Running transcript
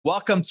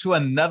Welcome to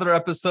another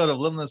episode of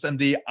Limitless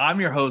MD.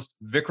 I'm your host,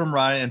 Vikram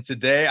Raya, and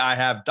today I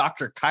have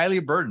Dr.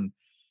 Kylie Burton.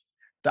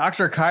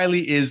 Dr.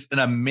 Kylie is an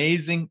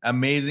amazing,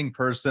 amazing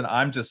person.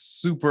 I'm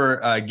just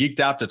super geeked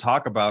out to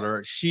talk about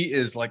her. She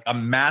is like a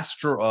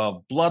master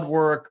of blood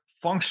work,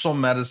 functional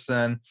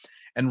medicine,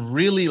 and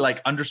really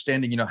like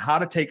understanding, how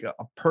to take a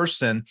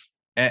person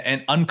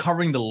and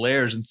uncovering the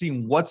layers and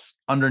seeing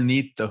what's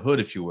underneath the hood,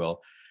 if you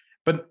will.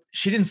 But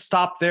she didn't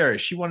stop there.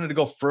 She wanted to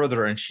go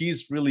further, and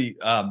she's really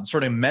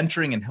sort of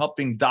mentoring and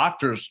helping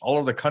doctors all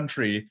over the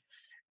country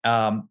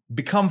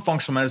become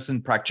functional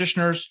medicine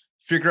practitioners,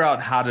 figure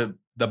out how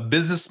the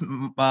business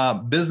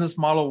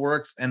model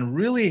works, and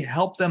really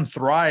help them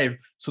thrive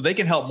so they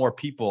can help more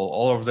people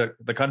all over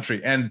the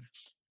country. And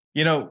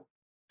you know,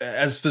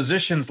 as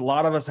physicians, a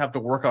lot of us have to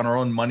work on our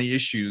own money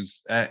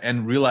issues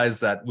and realize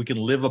that we can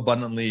live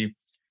abundantly,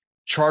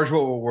 charge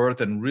what we're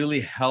worth, and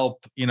really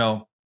help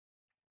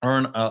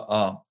earn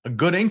a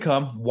good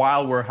income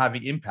while we're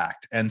having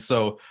impact. And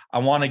so I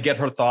want to get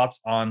her thoughts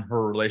on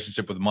her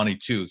relationship with money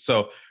too.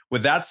 So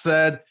with that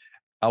said,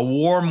 a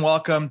warm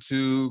welcome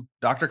to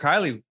Dr.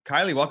 Kylie.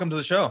 Kylie, welcome to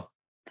the show.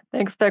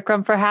 Thanks,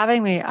 Vikram, for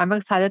having me. I'm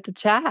excited to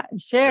chat and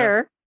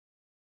share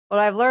what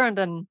I've learned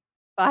in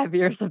 5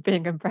 years of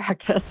being in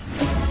practice.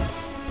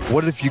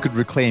 What if you could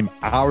reclaim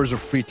hours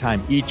of free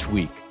time each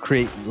week,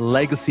 create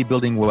legacy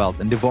building wealth,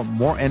 and devote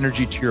more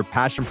energy to your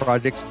passion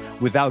projects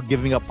without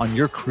giving up on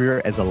your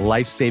career as a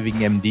life-saving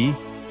MD?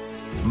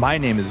 My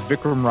name is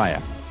Vikram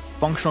Raya,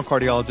 functional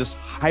cardiologist,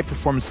 high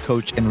performance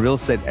coach, and real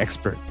estate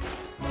expert.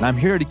 And I'm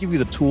here to give you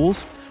the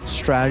tools,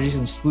 strategies,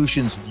 and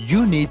solutions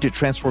you need to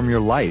transform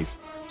your life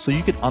so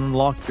you can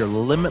unlock your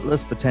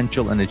limitless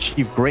potential and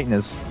achieve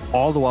greatness,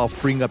 all the while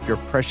freeing up your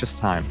precious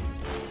time.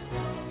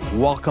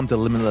 Welcome to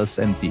Limitless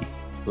MD.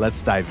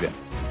 Let's dive in.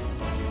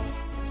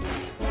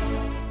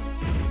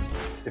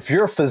 If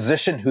you're a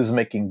physician who's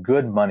making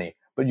good money,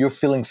 but you're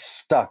feeling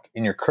stuck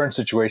in your current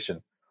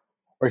situation,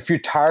 or if you're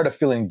tired of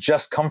feeling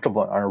just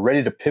comfortable and are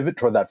ready to pivot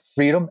toward that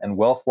freedom and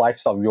wealth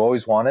lifestyle you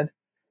always wanted,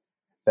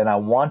 then I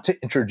want to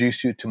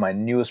introduce you to my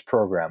newest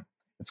program.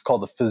 It's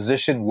called the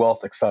Physician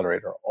Wealth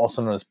Accelerator,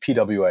 also known as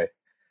PWA.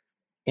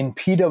 In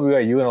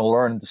PWA, you're going to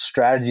learn the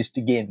strategies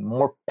to gain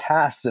more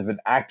passive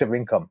and active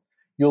income.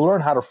 You'll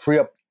learn how to free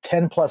up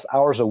 10 plus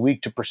hours a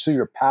week to pursue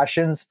your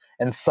passions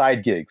and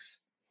side gigs.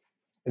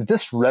 If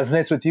this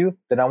resonates with you,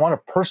 then I want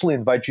to personally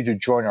invite you to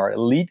join our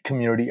elite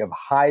community of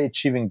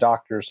high-achieving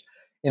doctors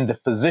in the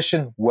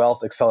Physician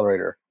Wealth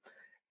Accelerator.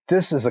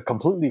 This is a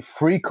completely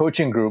free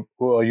coaching group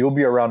where you'll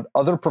be around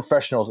other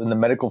professionals in the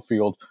medical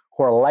field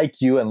who are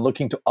like you and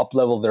looking to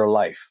up-level their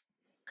life.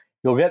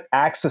 You'll get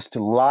access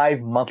to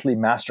live monthly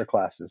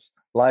masterclasses,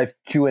 live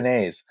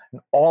Q&As,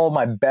 and all of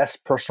my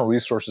best personal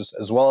resources,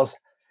 as well as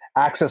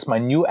access my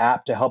new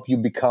app to help you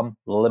become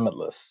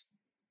limitless.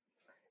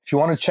 If you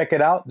want to check it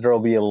out, there will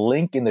be a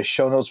link in the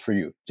show notes for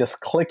you.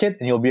 Just click it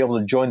and you'll be able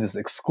to join this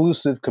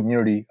exclusive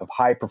community of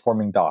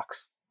high-performing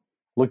docs.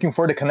 Looking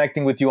forward to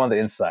connecting with you on the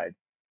inside.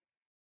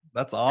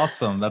 That's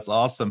awesome. That's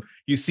awesome.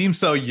 You seem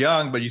so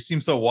young, but you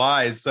seem so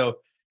wise. So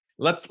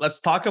let's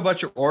talk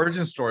about your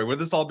origin story. Where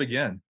did this all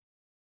begin?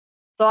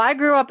 So I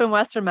grew up in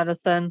Western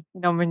medicine.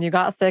 When you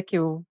got sick,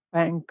 you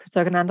went and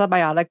took an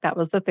antibiotic. That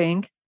was the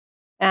thing.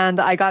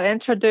 And I got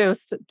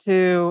introduced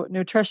to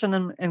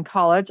nutrition in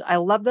college. I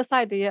love this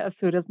idea of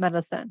food as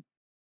medicine.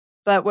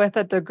 But with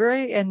a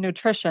degree in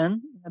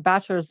nutrition, a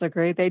bachelor's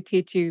degree, they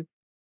teach you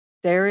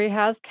dairy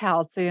has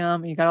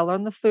calcium. You got to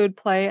learn the food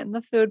plate and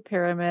the food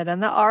pyramid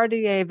and the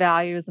RDA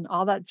values and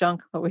all that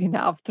junk that we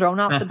now have thrown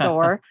out the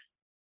door.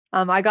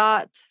 I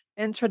got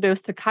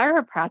introduced to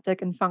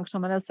chiropractic and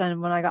functional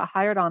medicine when I got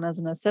hired on as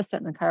an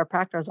assistant in a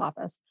chiropractor's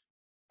office.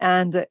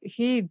 And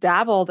he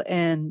dabbled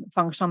in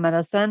functional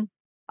medicine.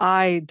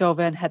 I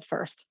dove in head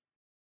first.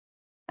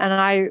 And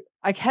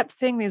I kept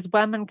seeing these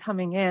women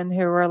coming in who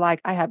were like,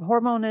 I have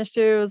hormone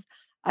issues.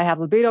 I have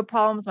libido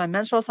problems. My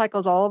menstrual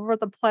cycle's all over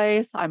the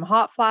place. I'm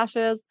hot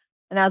flashes.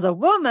 And as a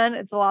woman,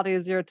 it's a lot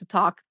easier to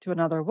talk to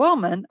another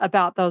woman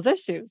about those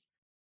issues.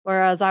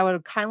 Whereas I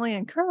would kindly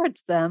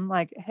encourage them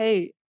like,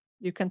 hey,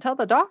 you can tell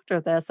the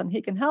doctor this and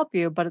he can help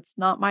you, but it's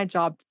not my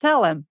job to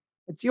tell him.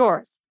 It's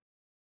yours.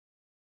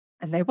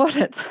 And they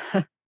wouldn't.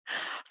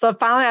 So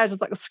finally, I was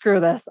just like, screw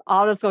this.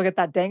 I'll just go get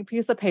that dank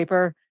piece of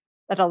paper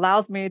that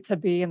allows me to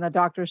be in the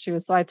doctor's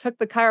shoes. So I took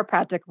the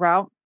chiropractic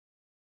route.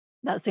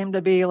 That seemed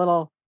to be a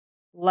little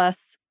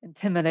less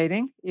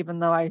intimidating, even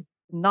though I did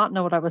not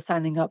know what I was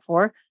signing up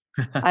for.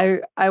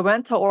 I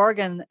went to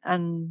Oregon,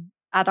 and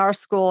at our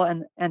school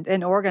and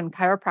in Oregon,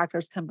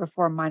 chiropractors can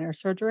perform minor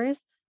surgeries.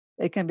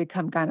 They can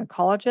become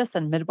gynecologists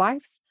and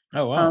midwives.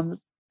 Oh, wow.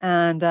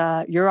 And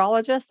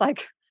urologists.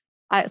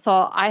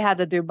 So I had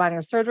to do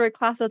minor surgery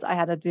classes. I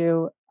had to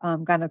do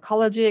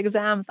gynecology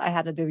exams. I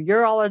had to do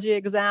urology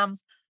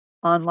exams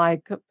on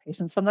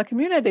patients from the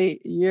community.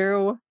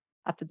 You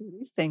have to do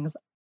these things.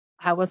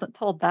 I wasn't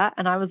told that.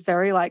 And I was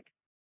very I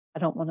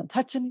don't want to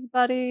touch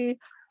anybody.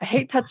 I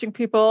hate touching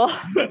people.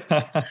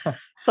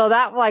 So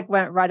that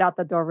went right out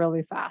the door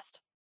really fast.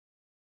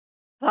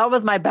 That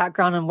was my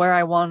background and where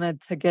I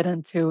wanted to get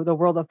into the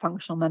world of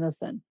functional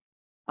medicine.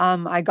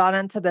 I got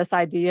into this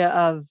idea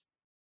of,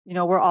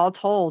 we're all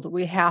told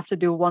we have to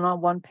do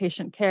one-on-one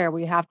patient care.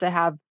 We have to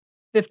have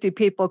 50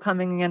 people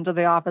coming into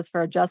the office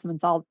for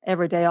adjustments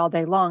every day, all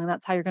day long. And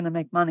that's how you're going to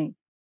make money.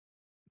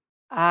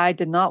 I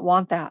did not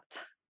want that.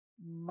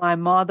 My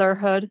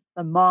motherhood,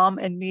 the mom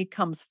in me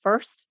comes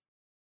first.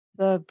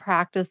 The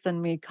practice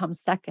in me comes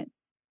second.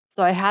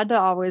 So I had to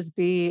always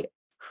be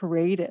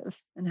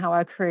creative in how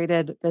I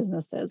created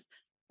businesses.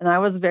 And I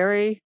was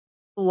very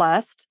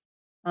blessed.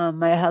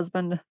 My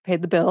husband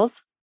paid the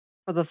bills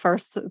for the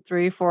first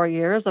 3-4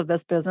 years of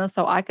this business.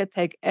 So I could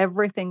take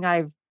everything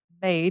I've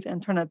made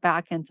and turn it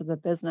back into the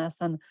business.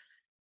 And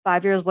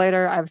 5 years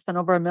later, I've spent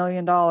over $1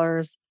 million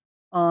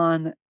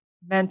on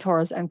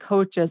mentors and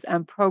coaches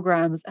and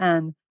programs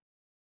and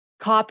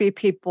copy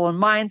people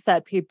and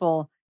mindset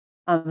people.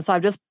 So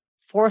I've just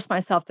forced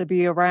myself to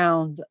be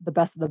around the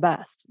best of the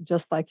best,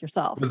 just like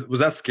yourself.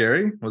 Was that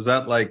scary? Was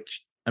that like,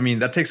 I mean,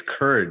 that takes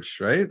courage,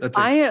 right? That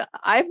takes...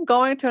 I'm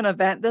going to an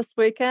event this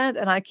weekend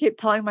and I keep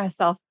telling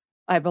myself,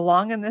 I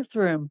belong in this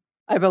room.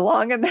 I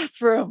belong in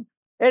this room.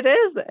 It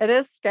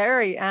is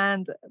scary.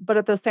 But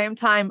at the same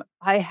time,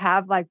 I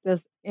have like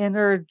this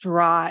inner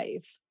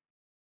drive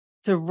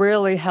to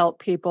really help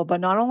people, but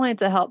not only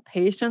to help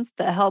patients,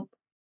 to help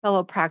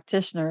fellow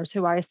practitioners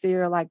who I see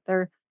are like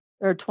they're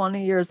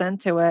 20 years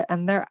into it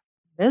and they're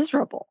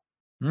miserable.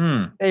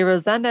 They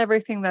resent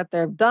everything that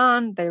they've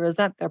done. They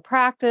resent their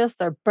practice.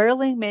 They're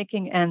barely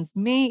making ends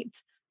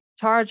meet,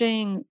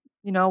 charging,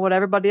 what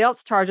everybody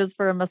else charges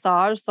for a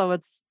massage. So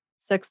it's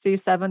 60,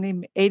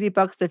 70,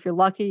 $80 if you're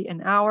lucky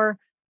an hour.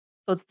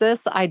 So it's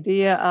this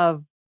idea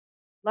of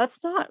let's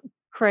not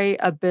create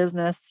a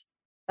business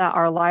that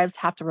our lives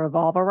have to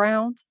revolve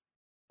around.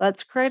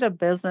 Let's create a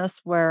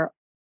business where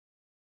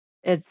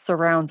it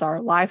surrounds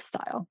our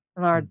lifestyle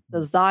and our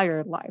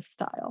desired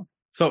lifestyle.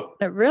 So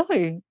it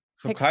really...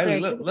 So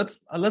Kylie,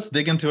 let's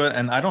dig into it,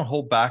 and I don't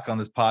hold back on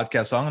this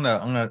podcast. So I'm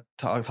gonna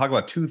talk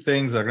about two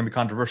things that are gonna be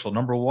controversial.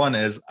 Number one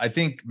is I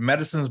think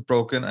medicine is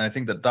broken, and I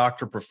think the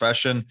doctor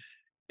profession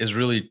is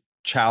really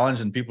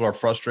challenged, and people are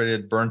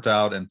frustrated, burnt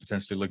out, and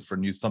potentially looking for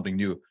something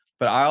new.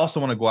 But I also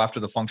want to go after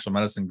the functional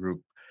medicine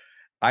group.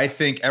 I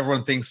think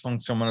everyone thinks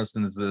functional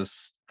medicine is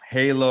this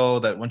halo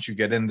that once you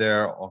get in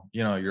there,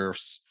 you're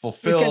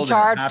fulfilled. You can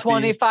charge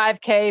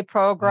 $25K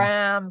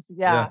programs.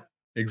 Yeah.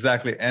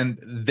 Exactly. And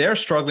they're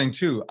struggling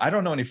too. I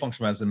don't know any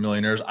functional medicine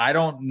millionaires. I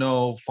don't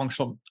know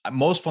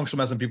most functional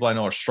medicine people I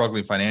know are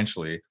struggling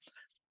financially.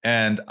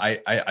 And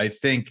I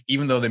think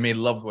even though they may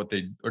love what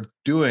they are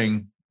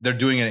doing, they're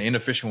doing it in an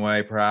inefficient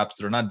way. Perhaps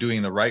they're not doing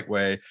it the right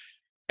way.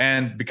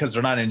 And because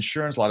they're not in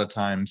insurance, a lot of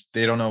times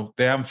they don't know,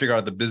 they haven't figured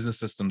out the business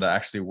system that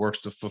actually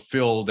works to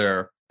fulfill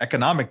their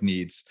economic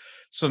needs.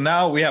 So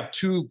now we have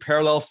two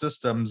parallel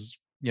systems,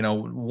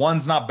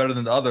 one's not better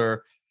than the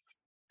other.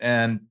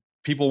 And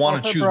people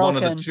want to choose one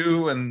of the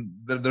two, and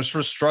they're sort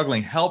of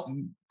struggling. Help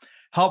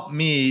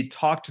me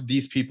talk to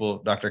these people,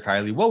 Dr.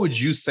 Kylie. What would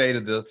you say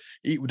to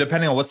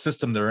depending on what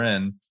system they're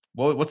in?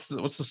 What's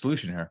the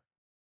solution here?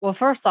 Well,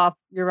 first off,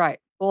 you're right.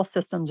 Both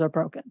systems are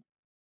broken.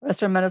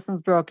 Western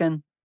medicine's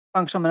broken,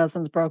 functional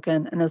medicine's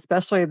broken, and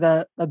especially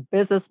the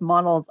business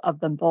models of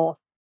them both.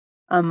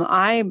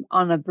 I'm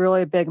on a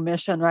really big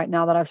mission right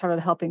now that I've started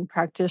helping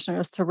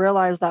practitioners to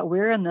realize that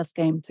we're in this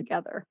game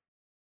together.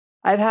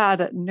 I've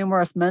had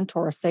numerous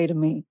mentors say to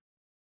me,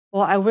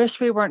 well, I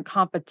wish we weren't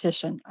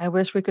competition. I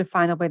wish we could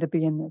find a way to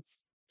be in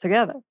this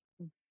together.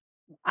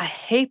 I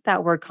hate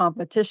that word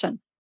competition.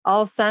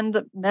 I'll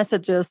send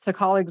messages to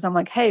colleagues. I'm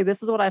like, hey,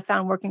 this is what I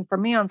found working for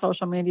me on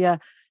social media.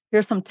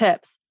 Here's some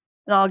tips.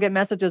 And I'll get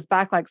messages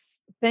back like,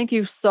 thank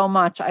you so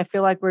much. I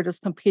feel like we're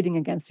just competing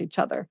against each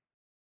other.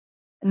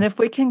 And if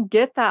we can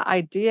get that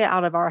idea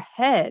out of our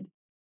head,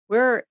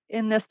 we're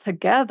in this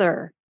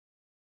together.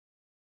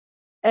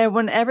 And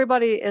when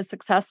everybody is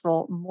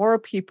successful, more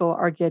people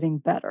are getting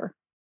better.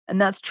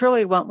 And that's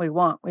truly what we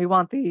want. We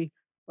want the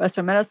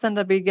Western medicine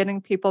to be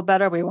getting people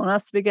better. We want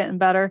us to be getting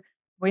better.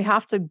 We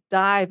have to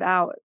dive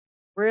out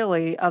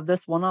really of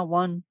this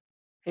one-on-one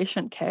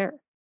patient care.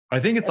 I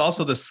think it's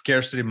also the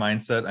scarcity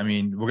mindset. I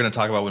mean, we're going to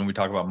talk about when we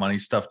talk about money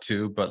stuff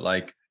too, but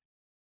like,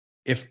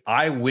 if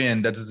I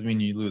win, that doesn't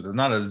mean you lose. It's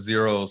not a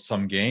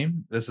zero-sum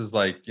game. This is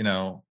like,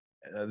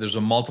 there's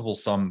a multiple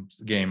sum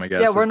game, I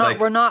guess. Yeah,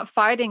 we're not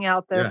fighting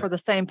out there for the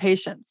same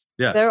patients.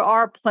 Yeah. There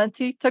are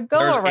plenty to go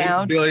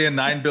around. 8 billion,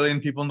 9 billion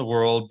people in the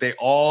world. They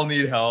all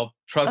need help.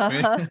 Trust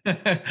me.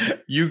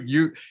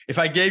 If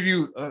I gave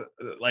you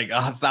like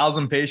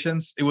 1,000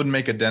 patients, it wouldn't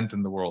make a dent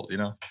in the world,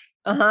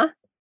 And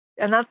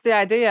that's the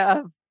idea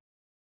of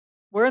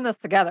we're in this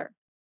together.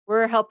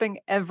 We're helping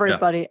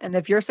everybody. And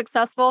if you're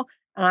successful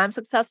and I'm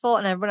successful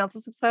and everyone else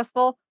is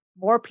successful,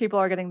 more people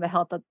are getting the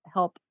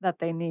help that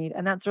they need.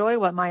 And that's really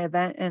what my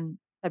event in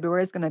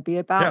February is going to be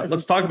about. Yeah,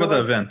 let's talk about the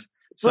event.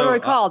 It's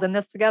literally called In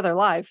This Together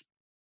Live.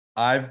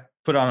 I've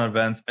put on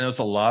events and it's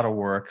a lot of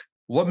work.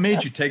 What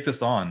made you take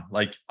this on?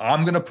 Like,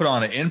 I'm going to put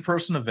on an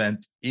in-person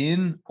event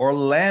in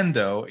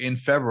Orlando in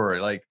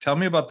February. Like, tell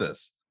me about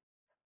this.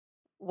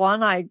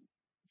 One, I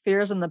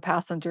fears in the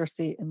passenger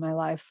seat in my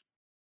life.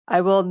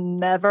 I will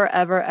never,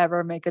 ever,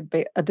 ever make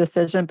a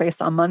decision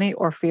based on money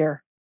or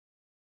fear.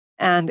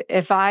 And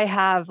if I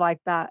have like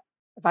that,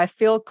 if I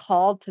feel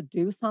called to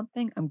do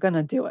something, I'm going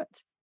to do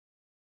it.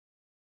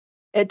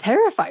 It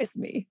terrifies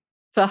me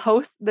to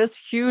host this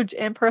huge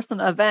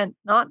in-person event.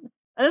 And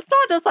it's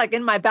not just like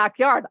in my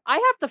backyard. I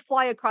have to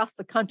fly across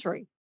the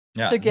country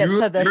Yeah, to get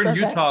to this you're in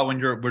event. Utah when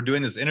we're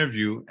doing this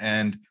interview,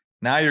 and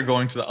now you're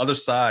going to the other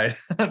side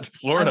to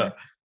Florida.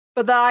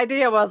 But the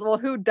idea was, well,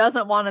 who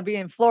doesn't want to be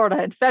in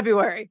Florida in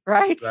February,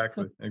 right?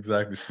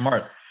 Exactly.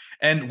 Smart.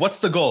 And what's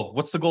the goal?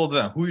 What's the goal of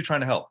them? Who are you trying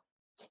to help?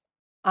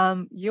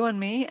 You and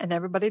me and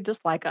everybody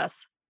just like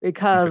us,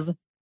 because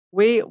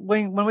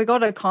when we go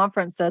to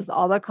conferences,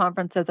 all the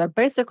conferences are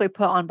basically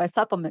put on by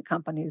supplement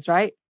companies,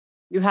 right?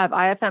 You have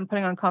IFM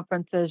putting on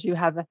conferences, you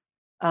have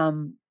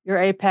your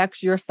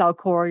Apex, your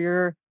Cellcore,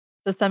 your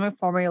Systemic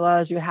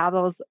Formulas, you have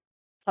those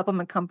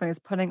supplement companies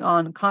putting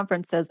on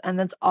conferences, and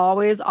it's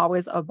always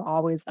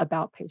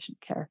about patient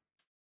care.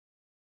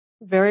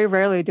 Very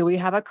rarely do we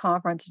have a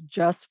conference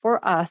just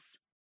for us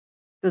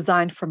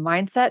designed for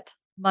mindset,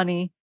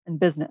 money, and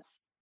business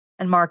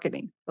and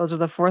marketing. Those are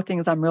the 4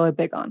 things I'm really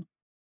big on.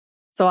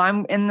 So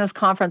I'm in this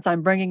conference,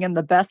 I'm bringing in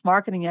the best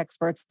marketing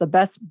experts, the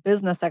best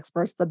business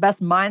experts, the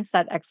best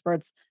mindset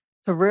experts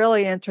to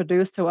really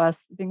introduce to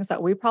us things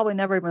that we probably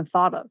never even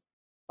thought of.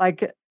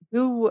 Like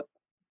who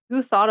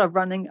thought of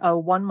running a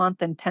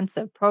 1-month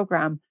intensive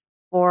program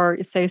for,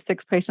 say,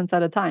 6 patients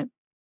at a time?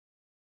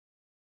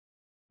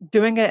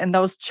 Doing it in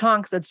those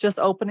chunks, it's just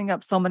opening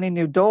up so many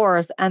new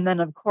doors. And then,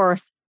 of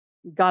course,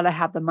 you got to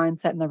have the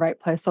mindset in the right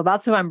place. So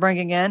that's who I'm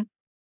bringing in.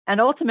 And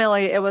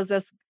ultimately, it was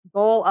this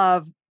goal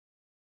of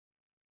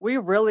we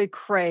really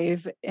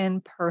crave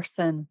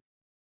in-person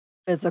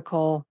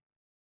physical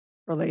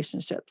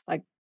relationships,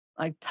 like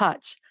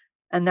touch.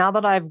 And now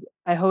that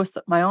I host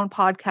my own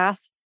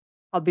podcast,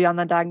 I'll be on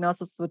the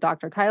Diagnosis with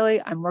Dr.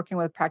 Kylie. I'm working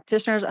with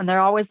practitioners, and they're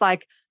always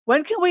like,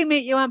 when can we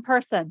meet you in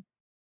person?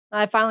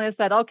 And I finally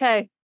said,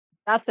 okay,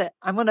 that's it.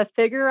 I'm going to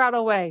figure out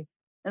a way.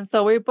 And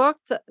so we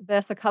booked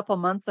this a couple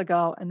months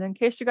ago. And in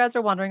case you guys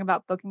are wondering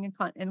about booking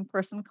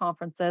in-person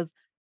conferences,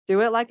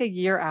 do it like a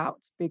year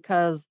out,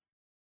 because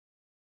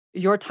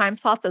your time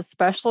slots,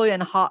 especially in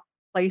hot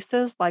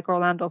places like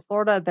Orlando,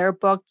 Florida, they're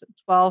booked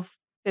 12,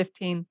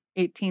 15,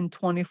 18,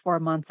 24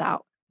 months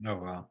out. Oh,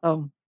 wow.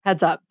 So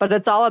heads up. But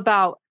it's all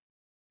about,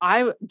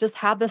 I just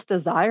have this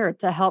desire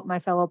to help my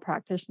fellow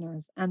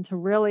practitioners and to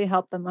really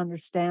help them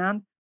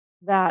understand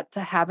that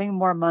having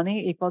more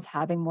money equals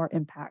having more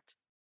impact.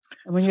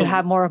 And when you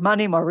have more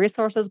money, more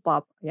resources, blah,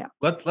 blah.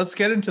 Yeah. Let's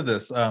get into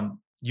this.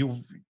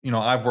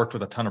 I've worked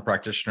with a ton of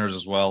practitioners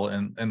as well,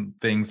 and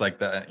things like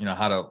that,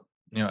 how to,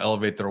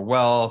 elevate their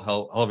wealth,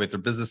 how elevate their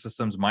business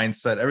systems,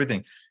 mindset,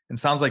 everything. And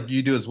sounds like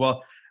you do as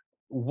well.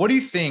 What do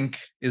you think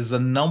is the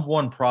number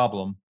one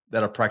problem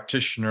that a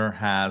practitioner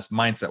has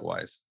mindset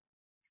wise?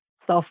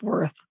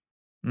 Self-worth.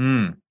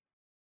 I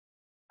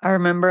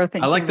remember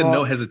thinking, I like the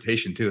no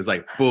hesitation too. It's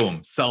like,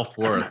 boom,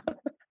 self-worth.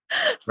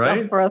 Right?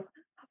 Self-worth.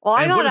 Well,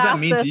 and what does that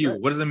mean to you?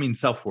 What does that mean,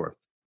 self-worth?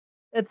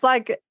 It's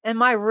like,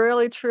 am I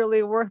really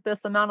truly worth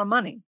this amount of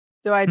money?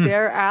 Do I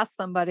dare ask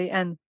somebody?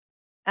 And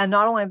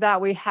not only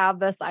that, we have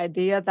this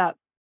idea that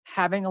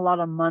having a lot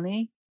of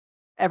money,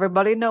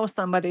 everybody knows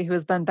somebody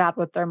who's been bad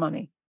with their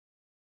money.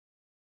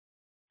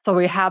 So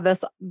we have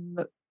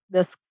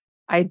this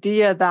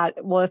idea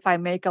that, well, if I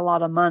make a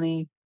lot of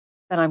money,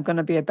 then I'm going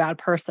to be a bad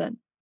person.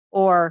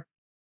 Or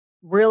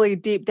really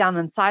deep down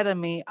inside of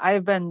me,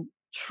 I've been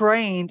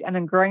trained and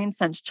ingrained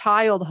since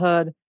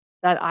childhood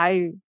that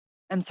I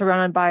am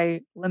surrounded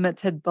by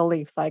limited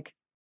beliefs. Like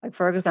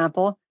for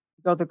example,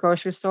 you go to the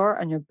grocery store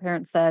and your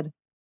parents said,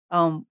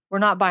 we're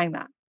not buying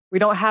that. We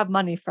don't have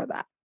money for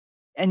that.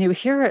 And you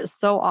hear it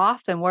so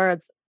often, where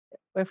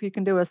if you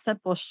can do a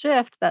simple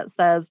shift that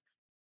says,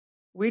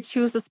 we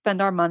choose to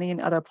spend our money in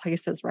other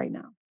places right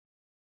now.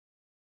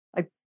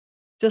 Like,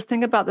 just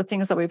think about the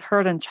things that we've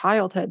heard in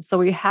childhood. So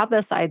we have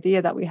this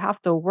idea that we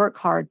have to work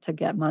hard to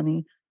get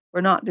money.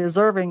 We're not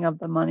deserving of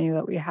the money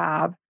that we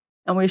have.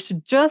 And we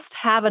should just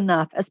have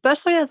enough,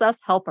 especially as us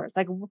helpers.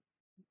 Like,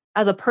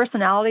 as a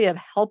personality of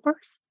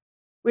helpers,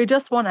 we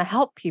just want to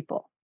help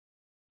people.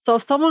 So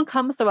if someone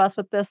comes to us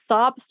with this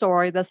sob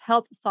story, this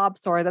health sob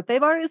story, that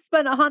they've already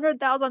spent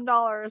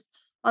 $100,000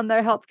 on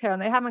their healthcare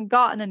and they haven't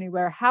gotten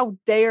anywhere, how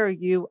dare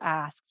you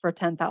ask for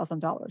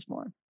 $10,000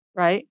 more,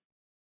 right?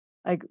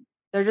 Like,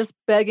 they're just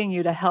begging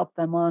you to help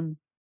them on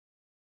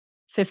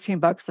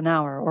 $15 an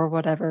hour or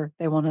whatever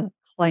they want to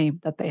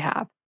claim that they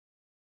have.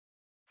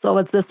 So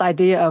it's this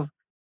idea of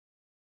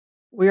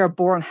we are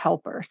born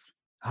helpers.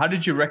 How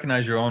did you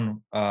recognize your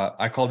own,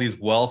 I call these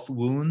wealth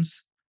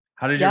wounds?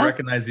 How did you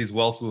recognize these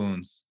wealth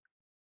wounds?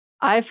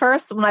 When I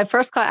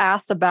first got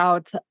asked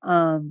about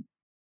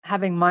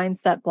having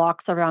mindset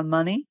blocks around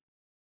money,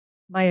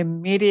 my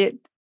immediate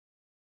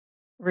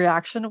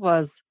reaction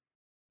was,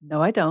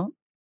 no, I don't.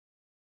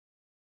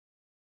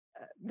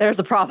 There's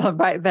a problem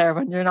right there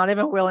when you're not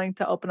even willing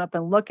to open up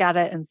and look at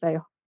it and say,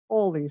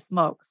 holy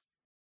smokes.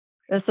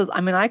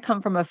 I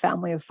come from a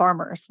family of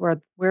farmers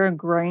where we're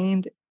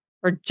ingrained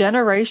for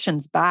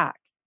generations back.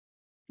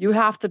 You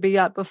have to be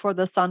up before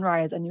the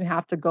sunrise and you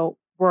have to go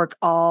work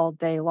all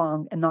day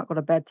long and not go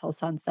to bed till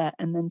sunset.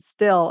 And then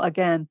still,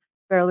 again,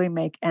 barely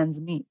make ends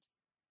meet.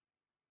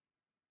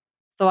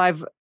 So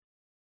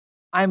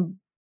I'm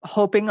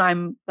hoping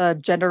I'm the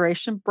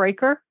generation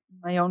breaker in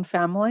my own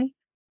family.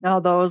 Now,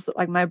 those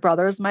like my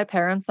brothers, my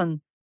parents,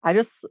 and I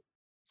just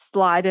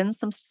slide in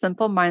some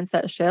simple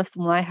mindset shifts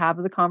when I have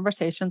the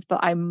conversations, but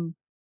I'm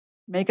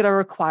make it a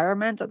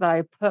requirement that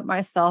I put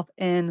myself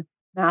in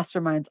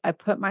masterminds. I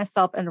put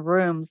myself in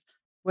rooms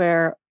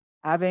where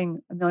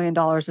having $1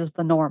 million is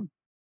the norm.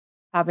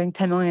 Having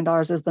 $10 million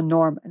is the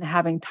norm, and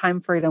having time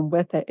freedom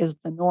with it is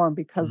the norm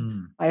because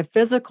Mm. my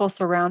physical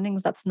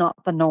surroundings, that's not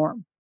the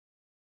norm.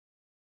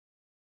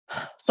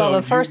 So So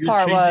the first you're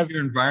part changing your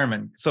was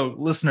environment. So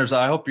listeners,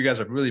 I hope you guys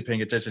are really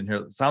paying attention here.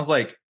 It sounds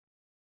like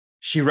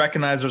she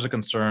recognized there's a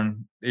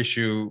concern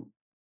issue,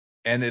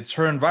 and it's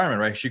her environment,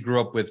 right? She grew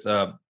up with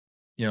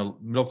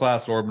middle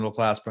class or middle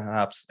class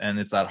perhaps, and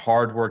it's that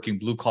hardworking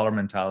blue collar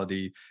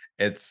mentality.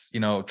 It's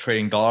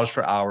trading dollars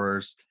for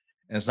hours,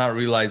 and it's not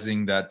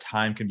realizing that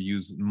time can be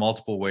used in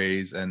multiple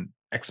ways and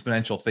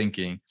exponential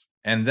thinking.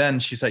 And then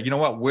she said, you know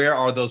what, where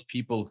are those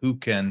people who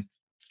can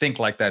think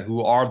like that,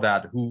 who are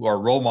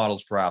role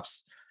models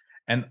perhaps?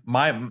 And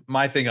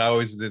my thing I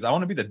always do is I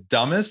want to be the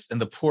dumbest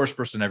and the poorest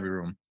person in every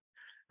room,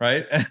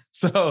 right? And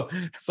so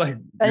it's like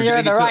and you're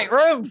in the right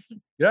rooms.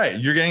 yeah,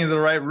 you're getting into the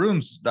right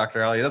rooms,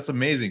 Dr. Ali. That's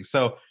amazing.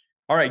 So,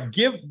 all right,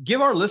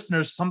 give our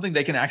listeners something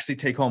they can actually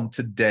take home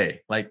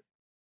today. Like,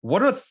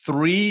 what are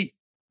three,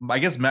 I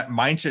guess,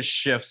 mindset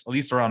shifts, at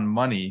least around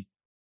money,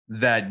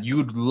 that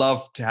you'd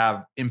love to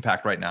have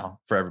impact right now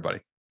for everybody?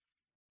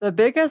 The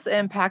biggest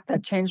impact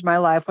that changed my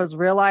life was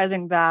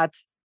realizing that,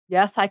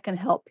 yes, I can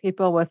help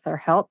people with their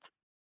health,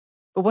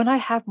 but when I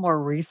have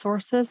more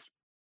resources,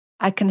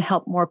 I can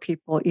help more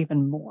people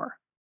even more.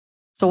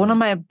 So one of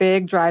my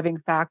big driving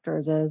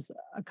factors is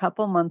a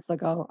couple months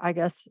ago, I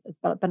guess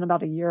been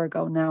about a year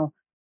ago now.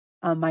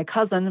 My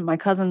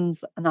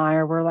cousins and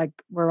I we're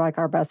like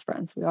our best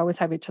friends. We always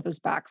have each other's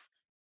backs.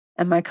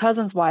 And my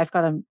cousin's wife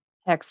got a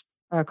text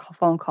or a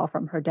phone call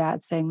from her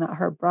dad saying that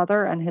her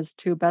brother and his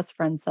two best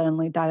friends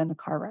suddenly died in a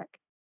car wreck.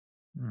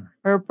 Mm.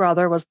 Her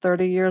brother was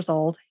 30 years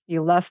old. He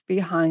left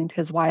behind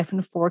his wife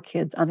and 4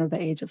 kids under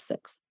the age of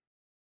 6.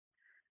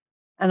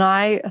 And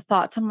I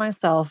thought to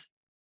myself,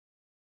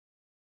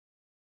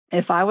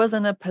 if I was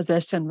in a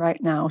position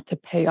right now to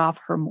pay off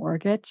her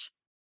mortgage,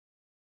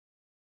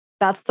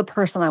 that's the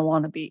person I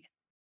want to be.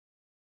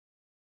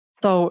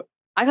 So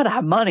I got to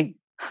have money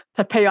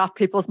to pay off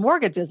people's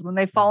mortgages when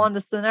they fall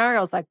into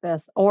scenarios like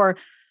this. Or,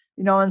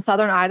 in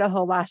Southern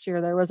Idaho last year,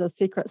 there was a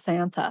secret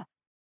Santa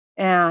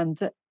and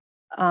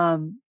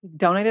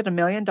donated $1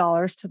 million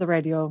to the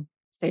radio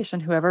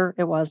station, whoever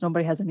it was.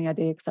 Nobody has any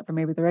idea except for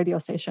maybe the radio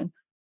station.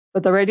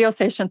 But the radio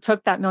station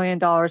took that $1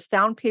 million,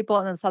 found people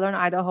in the Southern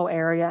Idaho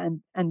area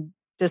and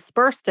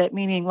dispersed it,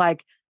 meaning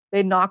like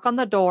they knock on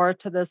the door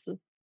to this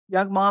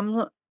young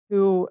mom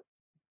who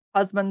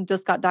husband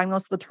just got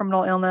diagnosed with a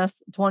terminal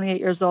illness, 28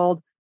 years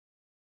old,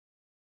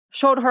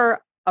 showed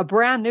her a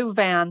brand new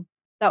van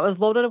that was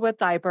loaded with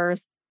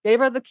diapers, gave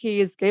her the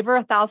keys, gave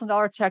her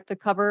 $1,000 check to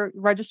cover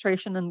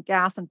registration and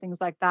gas and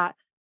things like that.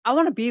 I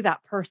want to be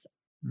that person.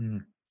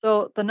 Mm.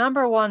 So the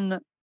number one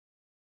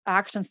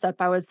action step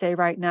I would say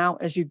right now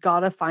is you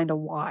got to find a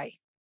why.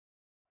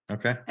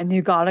 Okay. And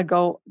you got to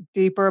go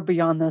deeper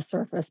beyond the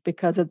surface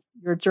because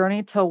your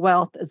journey to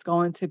wealth is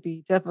going to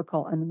be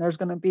difficult and there's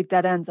going to be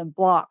dead ends and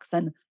blocks.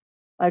 And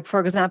like,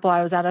 for example,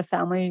 I was at a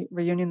family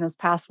reunion this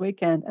past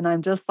weekend and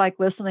I'm just like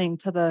listening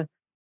to the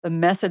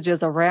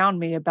messages around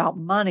me about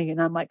money.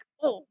 And I'm like,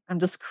 oh, I'm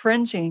just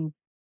cringing.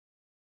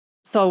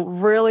 So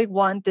really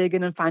dig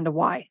in and find a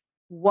why.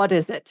 What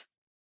is it?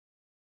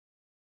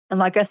 And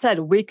like I said,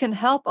 we can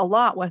help a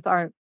lot with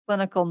our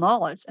clinical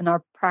knowledge and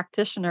our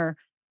practitioner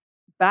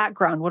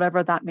background,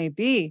 whatever that may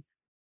be.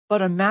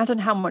 But imagine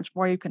how much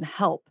more you can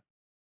help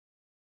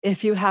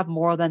if you have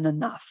more than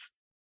enough,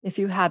 if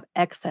you have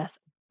excess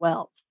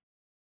wealth.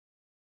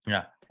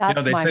 Yeah.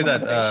 That's They my say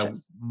that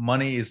motivation.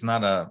 money is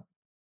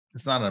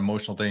it's not an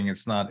emotional thing.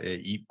 It's not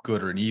a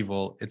good or an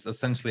evil. It's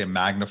essentially a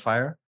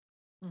magnifier.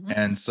 Mhm.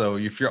 And so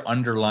if your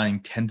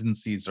underlying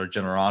tendencies are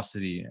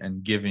generosity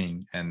and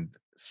giving and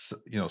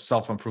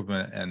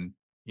self-improvement and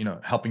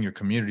helping your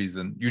communities,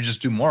 then you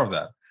just do more of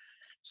that.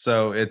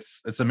 So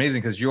it's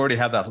amazing because you already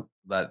have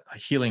that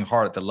healing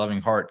heart, that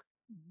loving heart.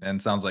 And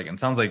it sounds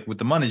like with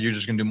the money, you're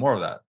just gonna do more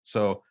of that.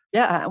 So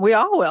Yeah, we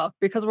all will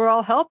because we're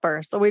all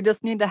helpers. So we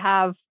just need to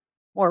have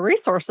more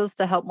resources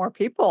to help more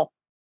people.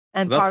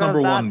 And that's part of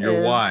number that one,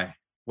 your why. is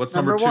What's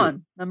number number two?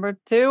 one. Number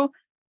two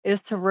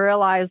is to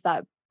realize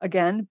that,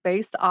 again,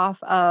 based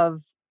off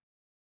of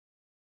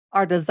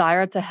our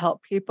desire to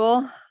help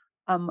people,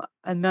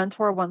 a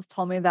mentor once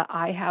told me that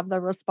I have the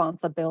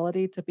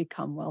responsibility to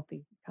become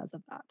wealthy because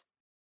of that.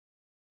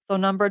 So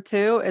number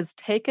two is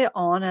take it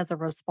on as a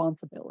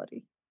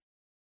responsibility.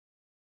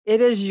 It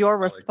is your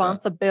I like that.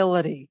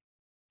 responsibility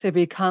to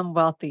become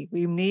wealthy.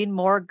 We need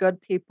more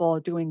good people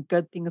doing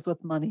good things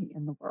with money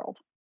in the world.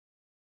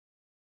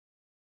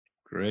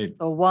 Great.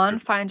 So, one,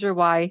 find your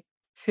why.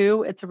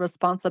 Two, it's a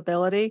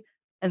responsibility.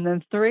 And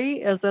then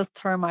three is this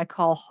term I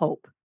call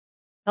hope.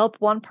 Help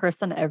one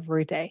person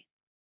every day.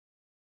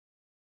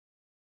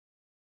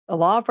 The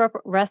law of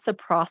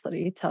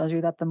reciprocity tells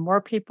you that the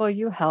more people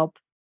you help,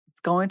 it's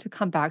going to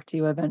come back to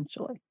you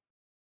eventually.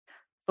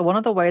 So, one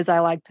of the ways I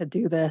like to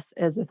do this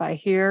is if I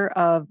hear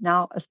of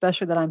now,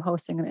 especially that I'm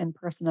hosting an in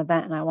person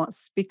event and I want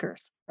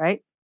speakers,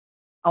 right?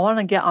 I want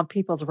to get on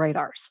people's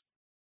radars.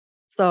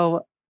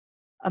 So,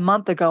 a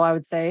month ago, I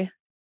would say,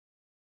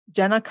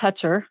 Jenna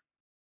Kutcher,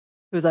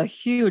 who's a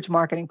huge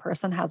marketing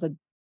person, has a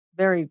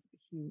very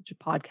huge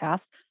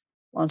podcast,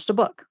 launched a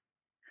book.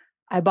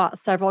 I bought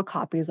several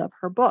copies of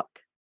her book,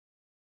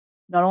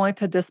 not only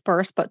to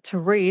disperse, but to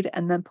read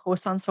and then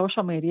post on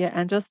social media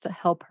and just to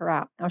help her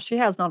out. Now, she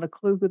has not a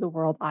clue who the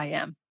world I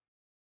am,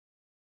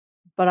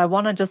 but I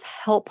want to just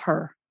help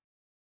her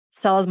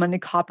sell as many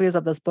copies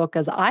of this book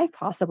as I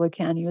possibly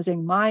can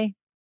using my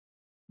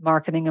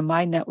marketing and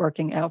my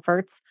networking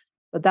efforts.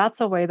 But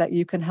that's a way that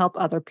you can help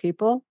other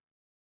people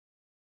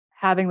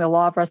having the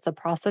law of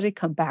reciprocity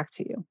come back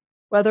to you,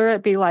 whether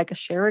it be like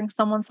sharing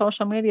someone's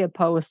social media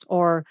post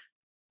or,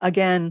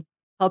 again,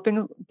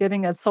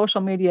 giving a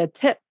social media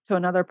tip to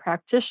another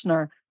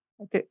practitioner.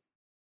 Like,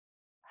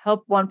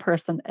 help one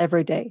person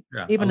every day,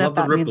 Yeah. I even if love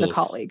the that means a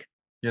ripples, colleague.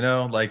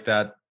 like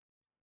that.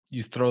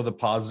 You throw the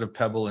positive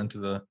pebble into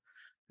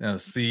the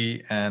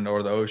sea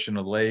or the ocean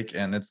or the lake,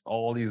 and it's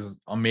all these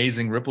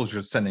amazing ripples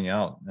you're sending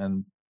out.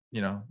 And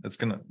you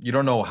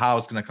don't know how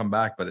it's gonna come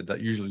back, but it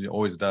usually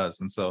always does.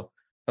 And so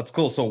that's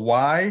cool. So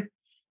why?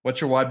 What's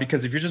your why?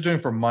 Because if you're just doing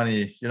it for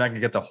money, you're not gonna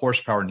get the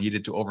horsepower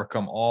needed to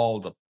overcome all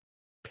the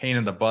pain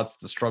in the butts,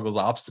 the struggles, the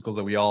obstacles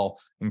that we all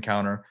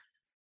encounter.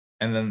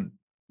 And then,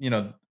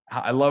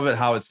 I love it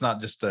how it's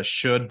not just a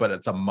should, but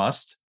it's a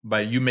must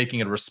by you making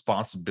it a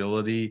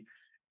responsibility,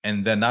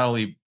 and then not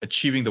only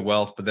achieving the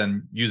wealth, but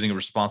then using it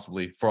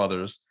responsibly for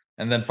others.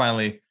 And then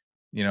finally,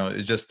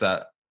 it's just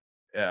that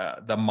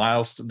the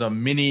milestone, the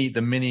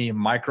mini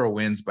micro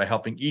wins by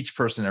helping each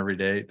person every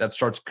day. That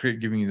starts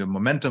giving you the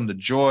momentum, the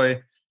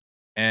joy,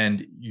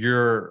 and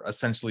you're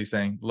essentially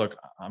saying, "Look,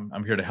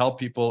 I'm here to help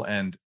people,"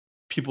 and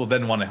people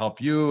then want to help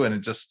you, and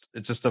it's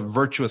just a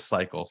virtuous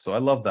cycle. So I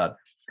love that.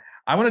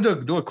 I want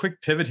to do a quick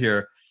pivot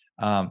here,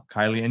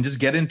 Kylie, and just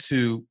get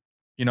into,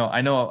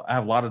 I know I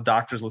have a lot of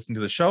doctors listening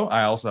to the show.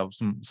 I also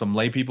have some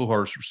lay people who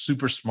are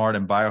super smart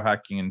in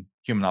biohacking and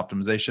human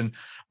optimization.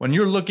 When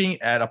you're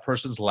looking at a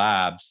person's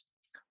labs,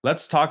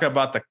 let's talk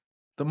about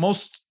the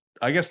most,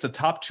 I guess, the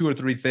top two or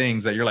three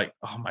things that you're like,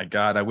 oh my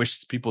God, I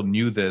wish people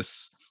knew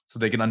this so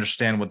they can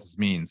understand what this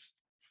means.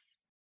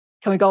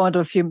 Can we go into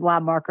a few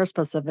lab markers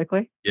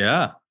specifically?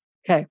 Yeah.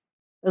 Okay.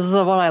 This is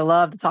the one I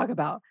love to talk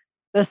about.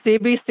 The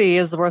CBC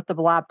is worth the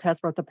lab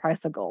test, worth the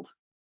price of gold.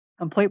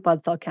 Complete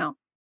blood cell count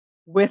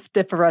with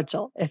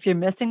differential. If you're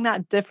missing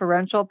that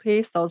differential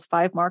piece, those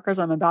 5 markers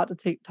I'm about to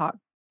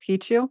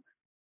teach you,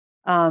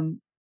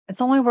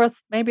 it's only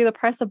worth maybe the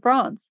price of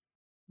bronze.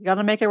 You got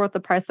to make it worth the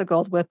price of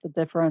gold with the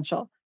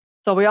differential.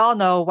 So we all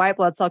know white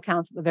blood cell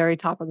counts at the very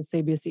top of the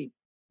CBC.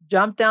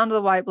 Jump down to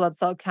the white blood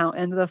cell count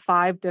into the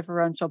 5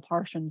 differential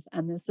portions.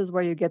 And this is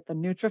where you get the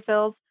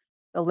neutrophils,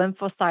 the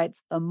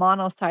lymphocytes, the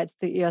monocytes,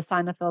 the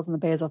eosinophils,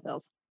 and the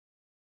basophils.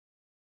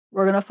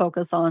 We're going to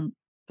focus on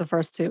the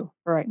first 2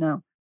 for right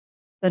now.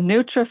 The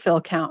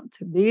neutrophil count.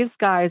 These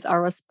guys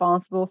are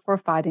responsible for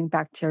fighting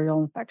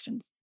bacterial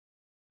infections.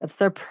 That's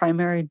their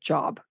primary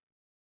job.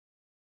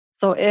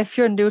 So if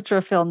your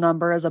neutrophil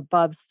number is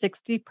above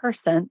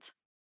 60%,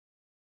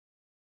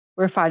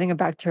 we're fighting a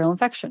bacterial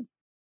infection.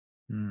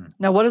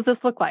 Now, what does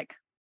this look like?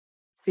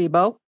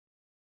 SIBO,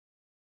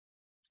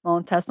 small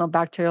intestinal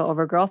bacterial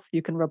overgrowth.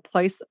 You can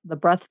replace the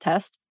breath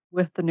test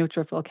with the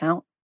neutrophil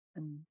count.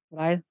 And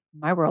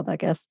my world, I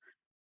guess,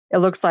 it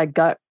looks like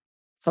gut.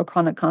 So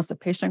chronic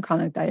constipation,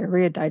 chronic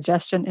diarrhea,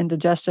 digestion,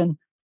 indigestion,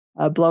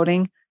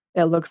 bloating.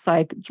 It looks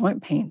like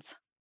joint pains.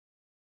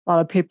 A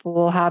lot of people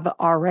will have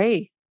RA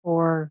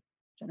or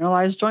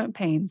generalized joint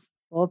pains,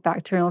 full of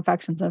bacterial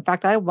infections. In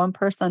fact, I had one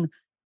person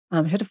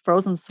who had a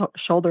frozen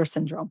shoulder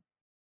syndrome.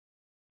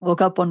 Woke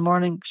up one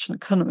morning, she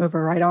couldn't move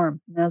her right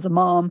arm. And as a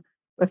mom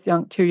with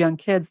 2 young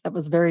kids, that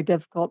was very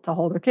difficult to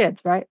hold her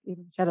kids, right?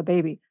 Even if she had a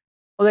baby.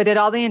 Well, they did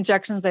all the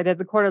injections, they did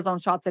the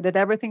cortisone shots, they did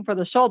everything for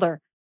the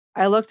shoulder.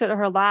 I looked at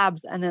her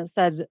labs and it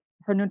said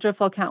her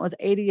neutrophil count was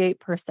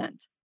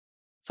 88%.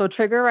 So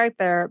trigger right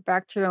there,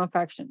 bacterial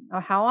infection.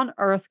 Now, how on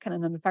earth can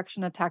an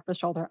infection attack the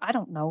shoulder? I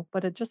don't know,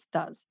 but it just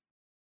does.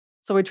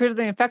 So we treated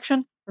the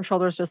infection. Her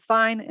shoulder's just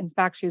fine. In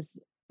fact, she's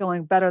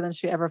feeling better than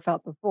she ever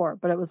felt before,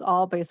 but it was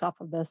all based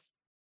off of this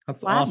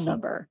That's lab awesome.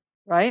 number,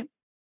 right?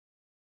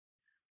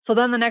 So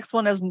then the next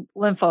one is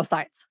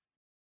lymphocytes.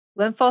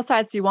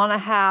 Lymphocytes, you want to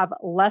have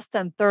less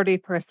than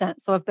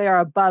 30%. So if they are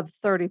above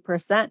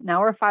 30%,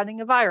 now we're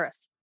fighting a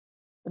virus.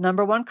 The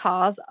number one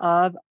cause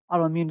of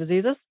autoimmune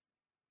diseases,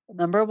 the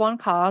number one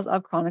cause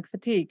of chronic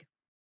fatigue.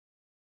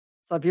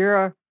 So if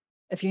you're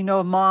if you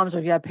know moms or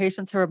if you have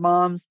patients who are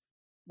moms,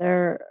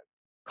 they're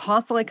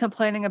constantly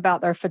complaining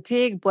about their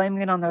fatigue,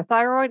 blaming it on their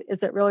thyroid.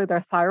 Is it really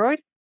their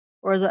thyroid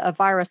or is it a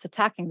virus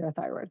attacking their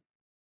thyroid?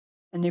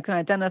 And you can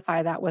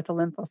identify that with a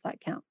lymphocyte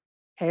count.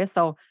 Okay,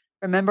 so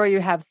remember you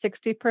have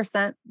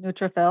 60%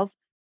 neutrophils,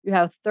 you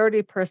have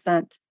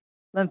 30%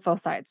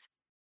 lymphocytes.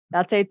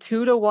 That's a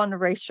 2-to-1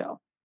 ratio,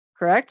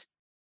 correct?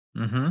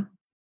 Mm-hmm.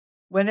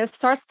 When it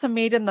starts to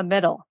meet in the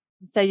middle,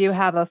 say you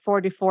have a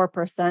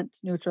 44%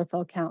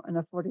 neutrophil count and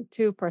a 42%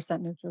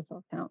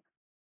 neutrophil count,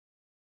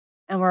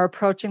 and we're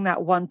approaching that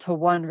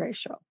 1-to-1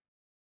 ratio.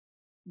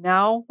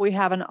 Now we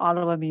have an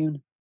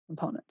autoimmune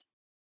component.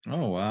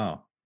 Oh,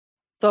 wow.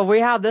 So we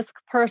have this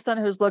person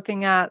who's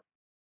looking at,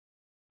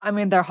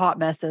 they're hot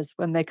messes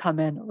when they come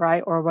in,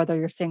 right? Or whether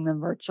you're seeing them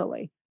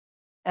virtually.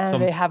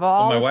 And they have So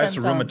all my the wife's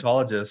a symptoms.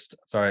 rheumatologist.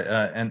 Sorry,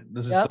 and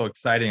this is Yep. so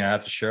exciting. I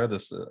have to share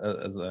this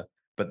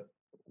but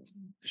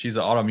she's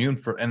an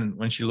autoimmune and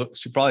when this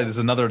is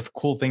another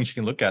cool thing she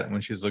can look at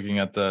when she's looking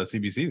at the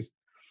CBCs.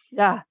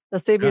 Yeah, the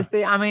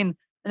CBC.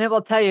 And it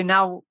will tell you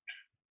now.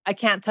 I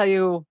can't tell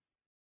you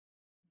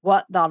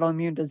what the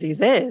autoimmune disease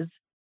is,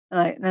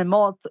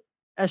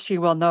 as she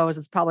well knows,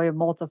 it's probably a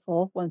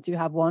multiple. Once you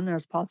have one,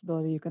 there's a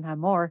possibility you can have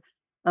more.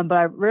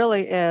 But it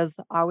really is.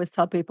 I always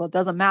tell people it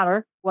doesn't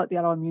matter what the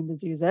autoimmune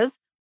disease is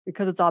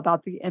because it's all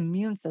about the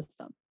immune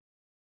system.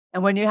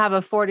 And when you have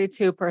a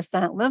 42%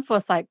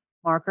 lymphocyte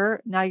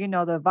marker, now you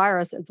know the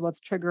virus is what's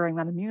triggering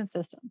that immune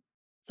system.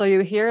 So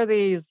you hear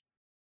these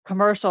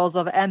commercials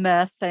of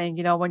MS saying,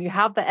 when you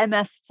have the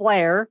MS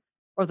flare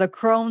or the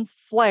Crohn's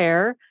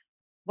flare,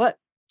 what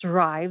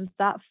drives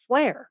that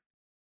flare?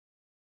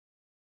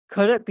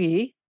 Could it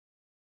be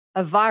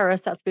a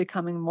virus that's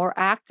becoming more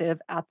active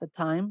at the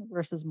time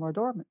versus more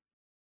dormant?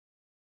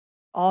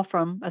 All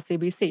from a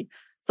CBC.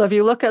 So if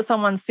you look at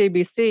someone's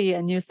CBC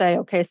and you say,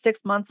 okay,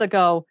 6 months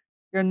ago,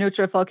 your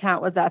neutrophil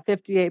count was at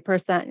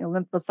 58%, your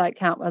lymphocyte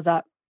count was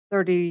at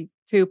 32%,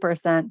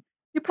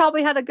 you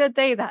probably had a good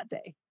day that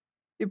day.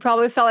 You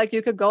probably felt like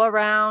you could go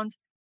around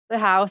the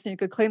house and you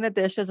could clean the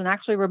dishes and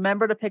actually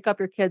remember to pick up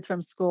your kids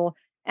from school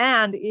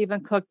and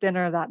even cook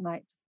dinner that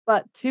night.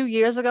 But 2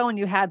 years ago, when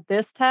you had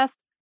this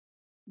test,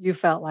 you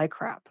felt like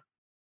crap.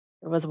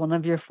 It was one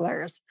of your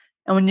flares.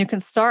 And when you can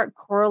start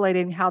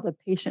correlating how the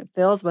patient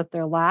feels with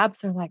their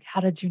labs, they're like,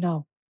 how did you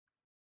know?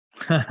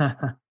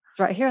 It's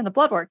right here in the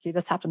blood work. You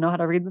just have to know how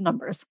to read the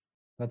numbers.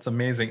 That's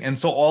amazing. And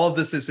so all of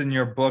this is in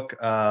your book.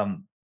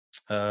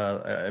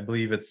 I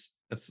believe it's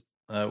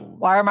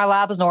Why Are My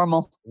Labs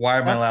Normal? Why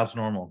Are My Labs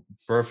Normal?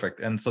 Perfect.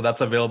 And so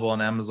that's available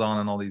on Amazon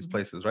and all these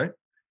places, right?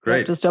 Great.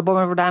 Yep, just jump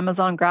over to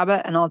Amazon, grab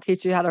it, and I'll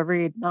teach you how to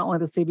read not only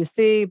the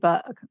CBC,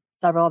 but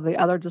several of the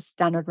other just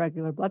standard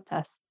regular blood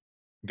tests.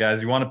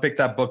 Guys, you want to pick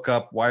that book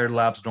up, Why Are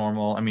Labs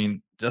Normal?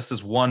 Just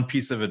this one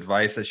piece of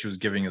advice that she was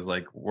giving is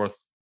like worth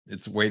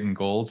its weight in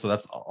gold. So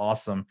that's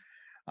awesome.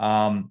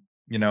 I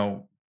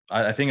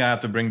think I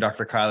have to bring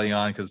Dr. Kylie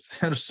on because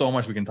there's so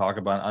much we can talk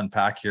about,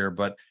 unpack here.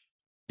 But,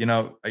 you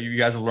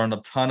guys have learned a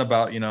ton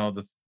about,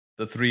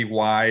 the 3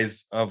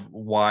 whys of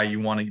why you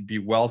want to be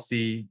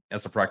wealthy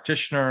as a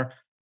practitioner,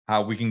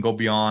 how we can go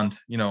beyond,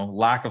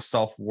 lack of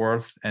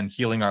self-worth and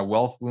healing our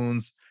wealth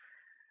wounds.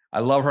 I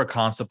love her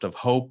concept of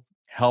hope,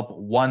 help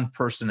one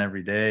person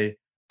every day.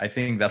 I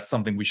think that's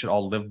something we should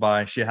all live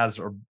by. She has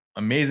an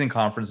amazing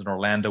conference in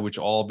Orlando, which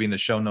will all be in the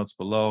show notes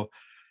below.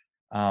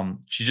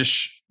 She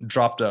just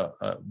dropped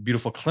a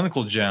beautiful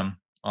clinical gem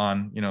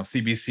on,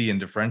 CBC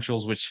and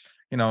differentials, which,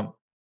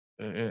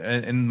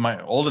 in my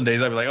olden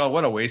days, I'd be like, oh,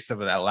 what a waste of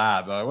that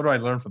lab. What do I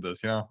learn from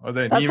this? That's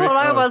what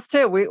I was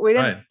too. We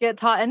didn't get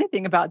taught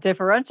anything about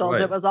differentials.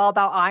 Right. It was all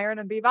about iron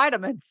and B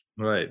vitamins.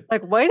 Right.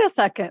 Like, wait a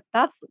second.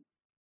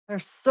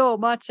 There's so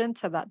much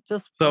into that.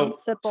 Just one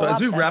simple So as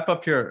we test. wrap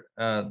up here,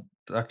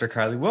 Dr.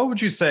 Kylie, what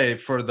would you say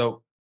for the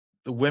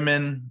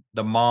women,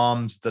 the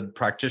moms, the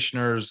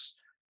practitioners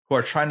who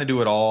are trying to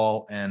do it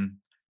all and,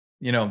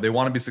 they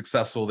want to be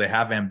successful, they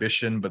have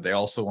ambition, but they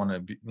also want to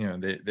be,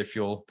 they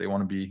feel they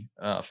want to be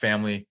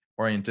family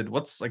oriented.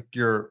 What's like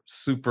your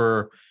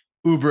super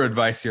uber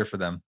advice here for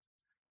them?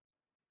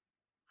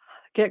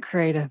 Get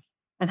creative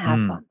and have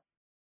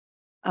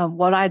fun.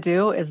 What I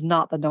do is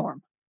not the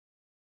norm.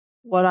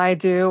 What I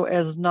do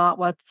is not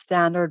what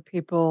standard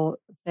people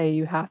say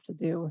you have to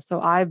do.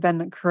 So I've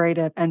been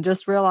creative and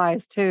just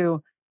realized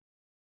too,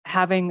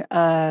 having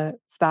a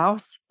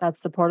spouse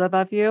that's supportive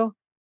of you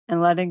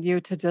and letting you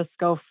to just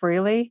go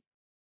freely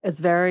is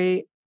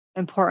very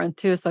important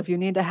too. So if you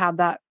need to have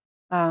that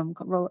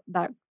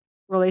that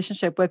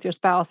relationship with your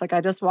spouse, like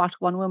I just walked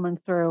one woman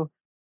through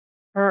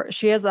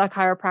she is a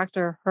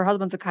chiropractor, her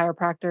husband's a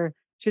chiropractor.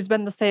 She's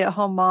been the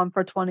stay-at-home mom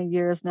for 20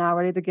 years now,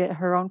 ready to get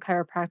her own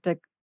chiropractic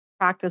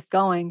practice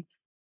going.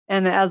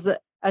 And as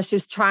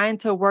she's trying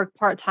to work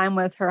part-time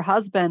with her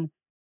husband,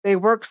 they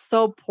work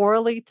so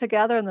poorly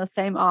together in the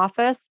same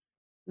office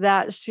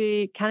that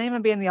she can't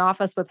even be in the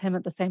office with him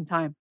at the same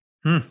time.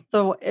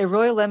 So it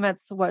really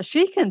limits what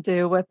she can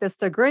do with this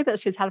degree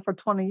that she's had for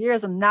 20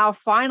 years and now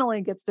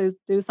finally gets to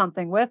do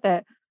something with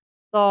it.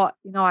 So,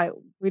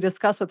 we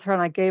discussed with her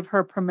and I gave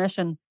her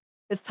permission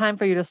it's time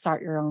for you to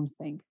start your own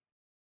thing.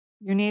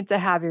 You need to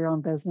have your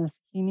own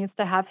business. He needs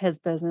to have his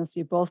business.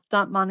 You both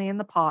dump money in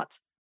the pot,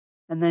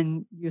 and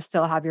then you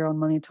still have your own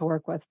money to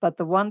work with. But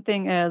the one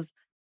thing is,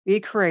 be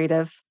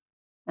creative,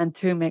 and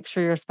two, make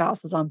sure your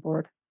spouse is on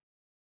board.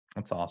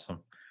 That's awesome.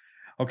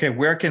 Okay,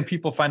 where can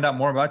people find out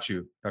more about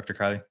you, Dr.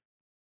 Kylie?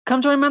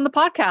 Come join me on the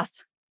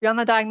podcast, Beyond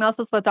the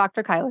Diagnosis with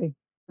Dr. Kylie,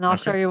 and I'll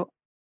show you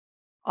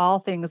all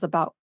things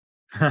about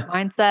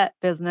mindset,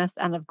 business,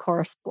 and of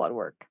course, blood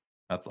work.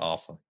 That's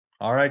awesome.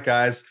 All right,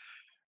 guys.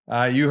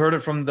 You heard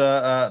it from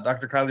the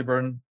Dr. Kylie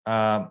Burton.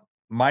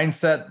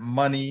 Mindset,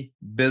 money,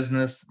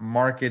 business,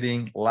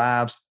 marketing,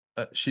 labs.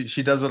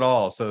 She does it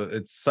all. So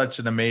it's such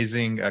an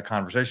amazing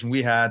conversation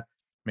we had.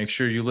 Make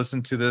sure you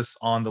listen to this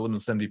on the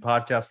Limitless MD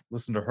podcast.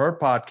 Listen to her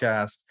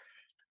podcast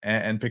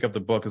and pick up the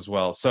book as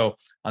well. So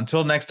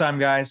until next time,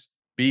 guys,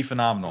 be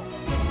phenomenal.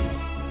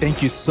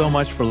 Thank you so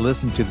much for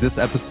listening to this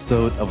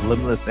episode of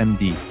Limitless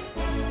MD.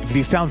 If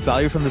you found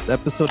value from this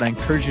episode, I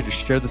encourage you to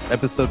share this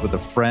episode with a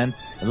friend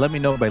and let me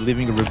know by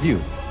leaving a review.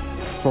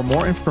 For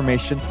more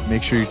information,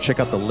 make sure you check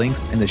out the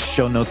links in the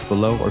show notes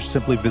below or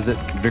simply visit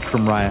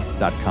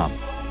vikramraya.com.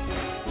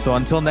 So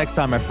until next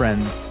time, my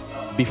friends,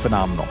 be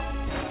phenomenal.